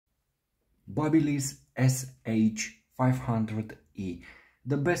Babyliss SH500E,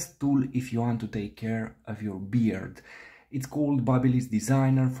 the best tool if you want to take care of your beard. It's called Babyliss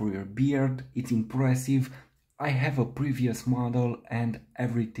Designer for your beard. It's impressive. I have a previous model and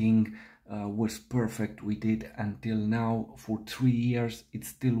everything was perfect with it until now. For 3 years it's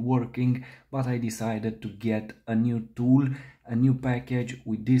still working, but I decided to get a new tool, a new package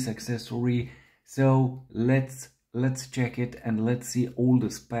with this accessory. So let's check it and let's see all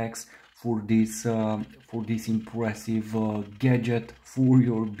the specs for this impressive gadget for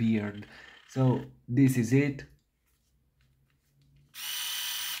your beard. So this is it.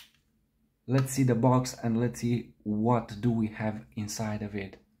 Let's see the box and let's see what do we have inside of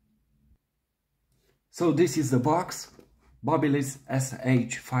it. So this is the box, Babyliss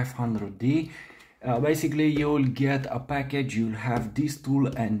SH500E. Basically you'll get a package, you'll have this tool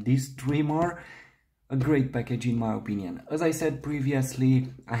and this trimmer. A great package in my opinion. As I said previously,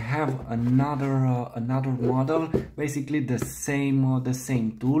 I have another model, basically the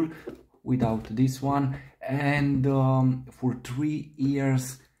same tool without this one, and for 3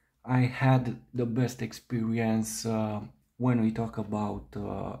 years I had the best experience when we talk about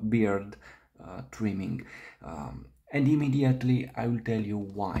beard trimming, and immediately I will tell you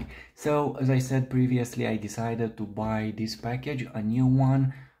why. So as I said previously, I decided to buy this package, a new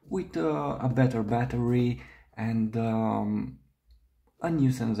one with a better battery and a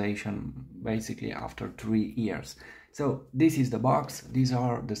new sensation basically after 3 years. So this is the box, these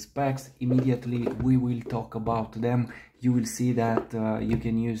are the specs. Immediately we will talk about them. You will see that you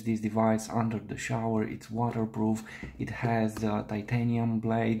can use this device under the shower. It's waterproof, it has titanium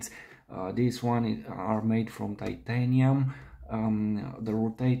blades. This one are made from titanium. The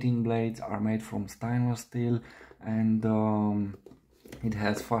rotating blades are made from stainless steel, and it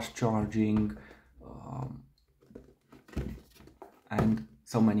has fast charging and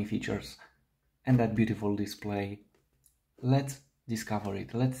so many features, and that beautiful display. Let's discover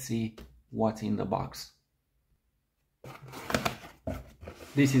it. Let's see what's in the box.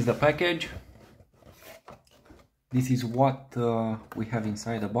 This is the package. This is what we have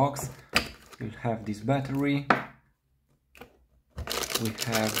inside the box. You'll have this battery. We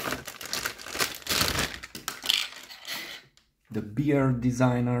have the beard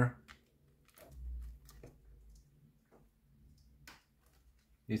designer.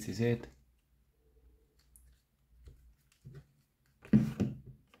 This is it.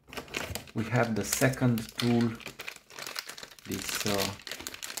 We have the second tool,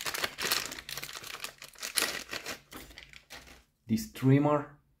 this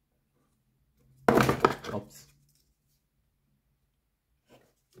trimmer. Oops.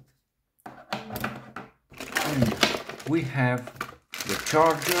 And we have the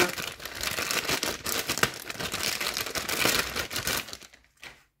charger,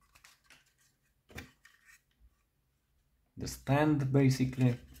 the stand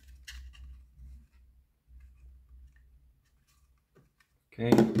basically.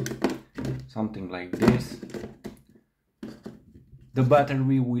 Okay, something like this. The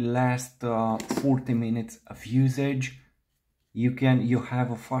battery will last 40 minutes of usage. You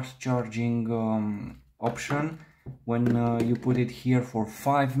have a fast charging option. When you put it here for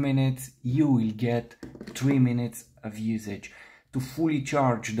 5 minutes, you will get 3 minutes of usage. To fully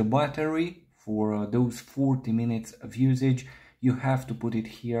charge the battery for those 40 minutes of usage, you have to put it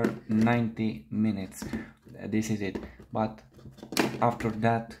here 90 minutes. This is it. But after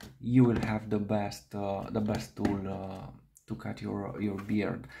that, you will have the best tool to cut your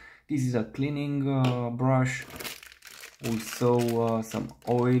beard. This is a cleaning brush, also some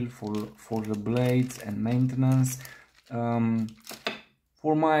oil for the blades and maintenance.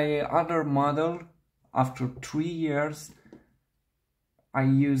 For my other model, after 3 years, I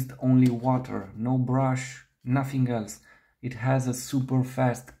used only water, no brush, nothing else. It has a super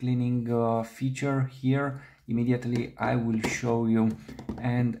fast cleaning feature here. Immediately I will show you,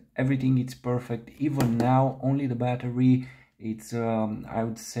 and everything is perfect. Even now, only the battery, it's I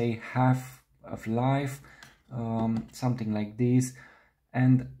would say half of life, something like this,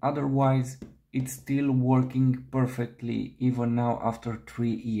 and otherwise it's still working perfectly even now after 3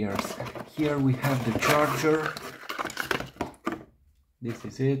 years. Here we have the charger. This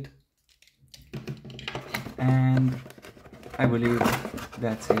is it, and I believe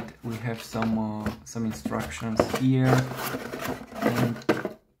that's it. We have some instructions here, and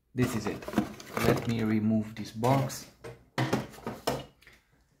this is it. Let me remove this box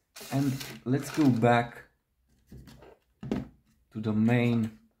and let's go back to the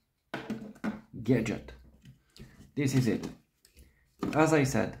main gadget. This is it. As I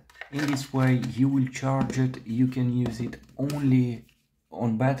said, in this way you will charge it. You can use it only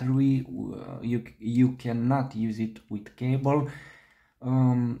on battery. You cannot use it with cable.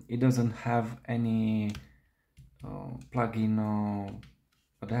 It doesn't have any plug-in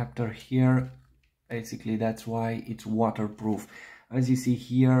adapter here. Basically, that's why it's waterproof. As you see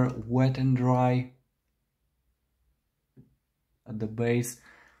here, wet and dry at the base.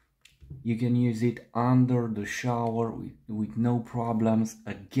 You can use it under the shower with no problems.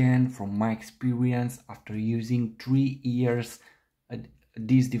 Again, from my experience, after using 3 years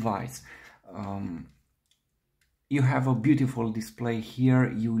this device. You have a beautiful display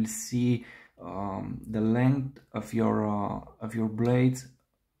here. You will see the length of your blades,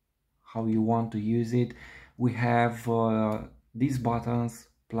 how you want to use it. We have these buttons,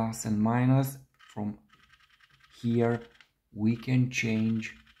 plus and minus. From here we can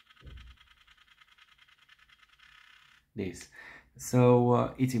change this,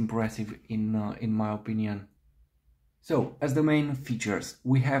 so it's impressive in my opinion. So as the main features,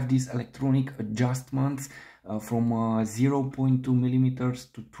 we have these electronic adjustments from 0.2 millimeters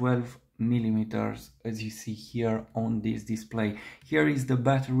to 12 millimeters, as you see here on this display. Here is the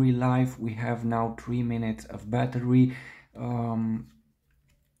battery life. We have now 3 minutes of battery,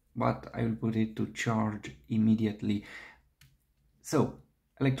 but I will put it to charge immediately. So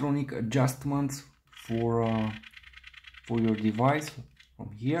electronic adjustments for your device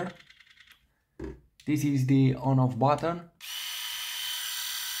from here. This is the on-off button.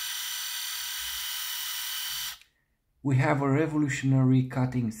 We have a revolutionary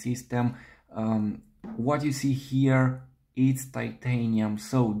cutting system. What you see here is titanium.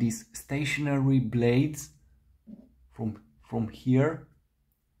 So these stationary blades from here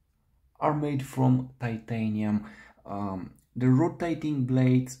are made from titanium. The rotating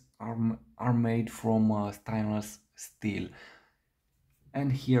blades are made from stainless steel.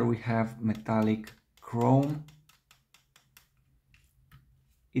 And here we have metallic chrome.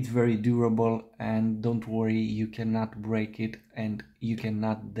 It's very durable, and don't worry, you cannot break it and you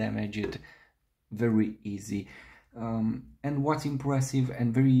cannot damage it very easy. And what's impressive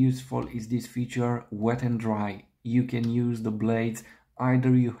and very useful is this feature, wet and dry. You can use the blades,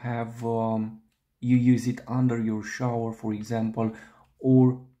 either you have you use it under your shower, for example,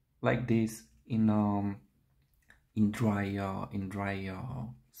 or like this in dry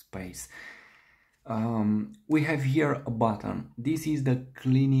space. We have here a button. This is the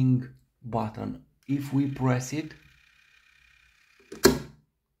cleaning button. If we press it,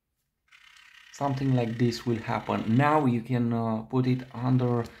 something like this will happen. Now you can put it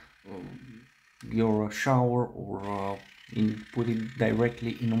under your shower, or put it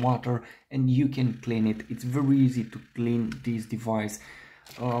directly in water, and you can clean it. It's very easy to clean this device.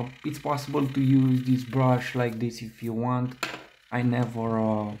 It's possible to use this brush like this if you want. I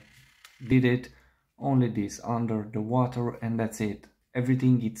never did it. Only this under the water, and that's it.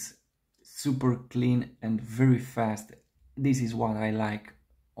 Everything is super clean and very fast. This is what I like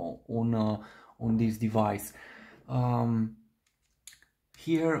on this device.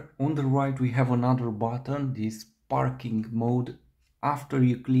 Here on the right we have another button, this parking mode. After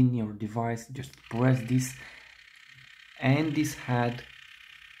you clean your device, just press this, and this head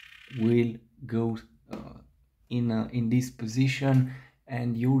will go in this position,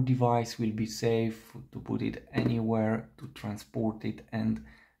 and your device will be safe to put it anywhere, to transport it, and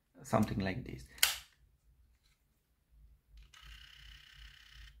something like this.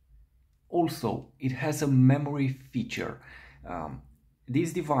 Also, it has a memory feature.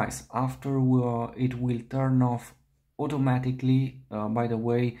 This device, after it will turn off automatically. By the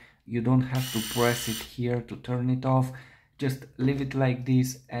way, you don't have to press it here to turn it off. Just leave it like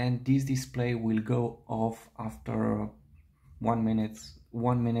this, and this display will go off after 1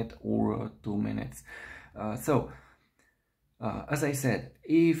 minute or 2 minutes. As I said,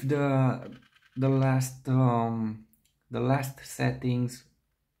 if the last settings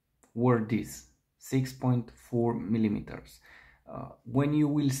were this 6.4 millimeters, when you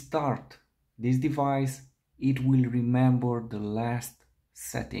will start this device, it will remember the last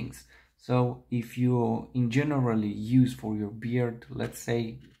settings. So if you in generally use for your beard, let's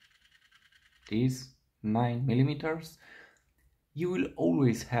say this 9 millimeters, you will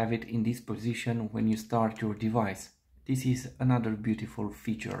always have it in this position when you start your device. This is another beautiful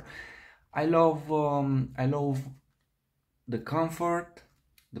feature. I love the comfort,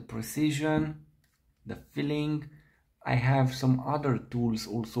 the precision, the feeling. I have some other tools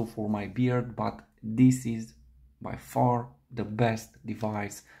also for my beard, but this is by far the best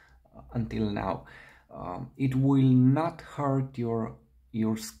device until now. It will not hurt your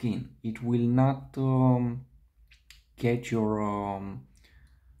skin. It will not get your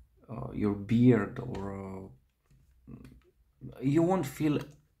beard or you won't feel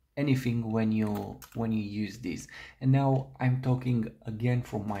anything when you use this. And now I'm talking again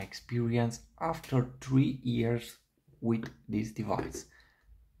from my experience after 3 years with this device.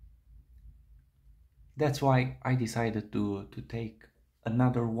 That's why I decided to take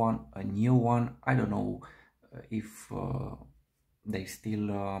another one, a new one. I don't know if they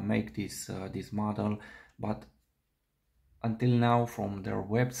still make this model, but until now from their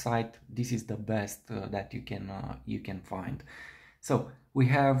website this is the best that you can find. So we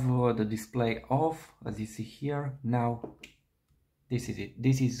have the display off, as you see here. Now this is it.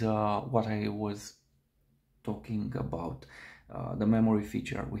 This is what I was talking about, the memory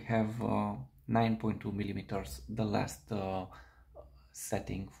feature. We have 9.2 millimeters, the last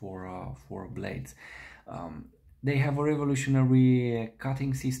setting for blades. They have a revolutionary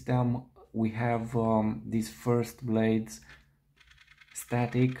cutting system. We have these first blades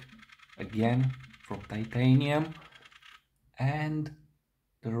static, again from titanium, and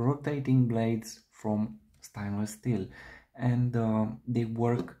the rotating blades from stainless steel, and they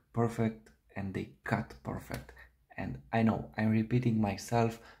work perfect and they cut perfect. And I know I'm repeating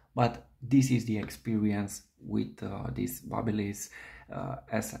myself, but this is the experience with this Babyliss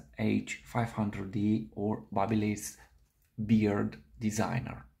SH500E or Babyliss Beard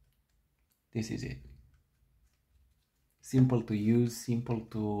Designer. This is it. Simple to use, simple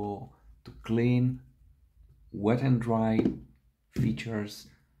to clean, wet and dry features.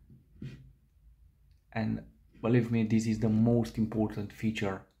 And believe me, this is the most important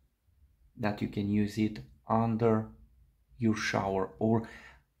feature, that you can use it under your shower, or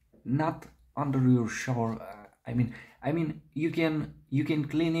not under your shower. I mean you can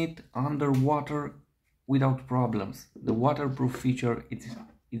clean it underwater without problems. The waterproof feature is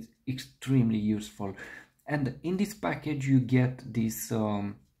extremely useful. And in this package you get this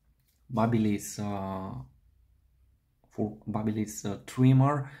Babyliss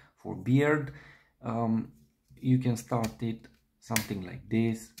trimmer for beard. You can start it something like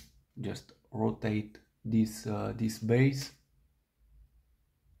this. Just rotate this base.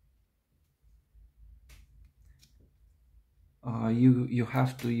 You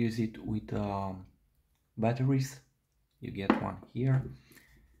have to use it with batteries. You get one here.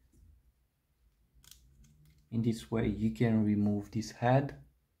 In this way you can remove this head.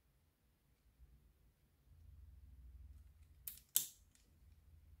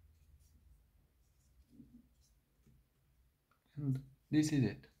 And this is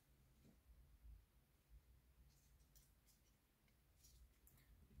it.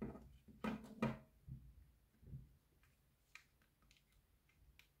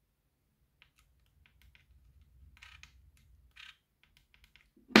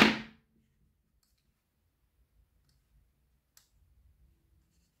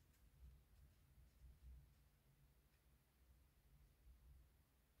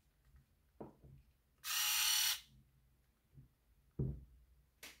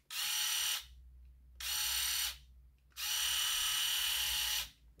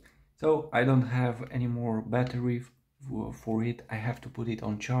 So I don't have any more battery for it. I have to put it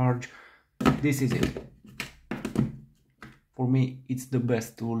on charge. This is it. For me, it's the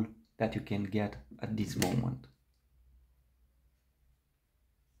best tool that you can get at this moment.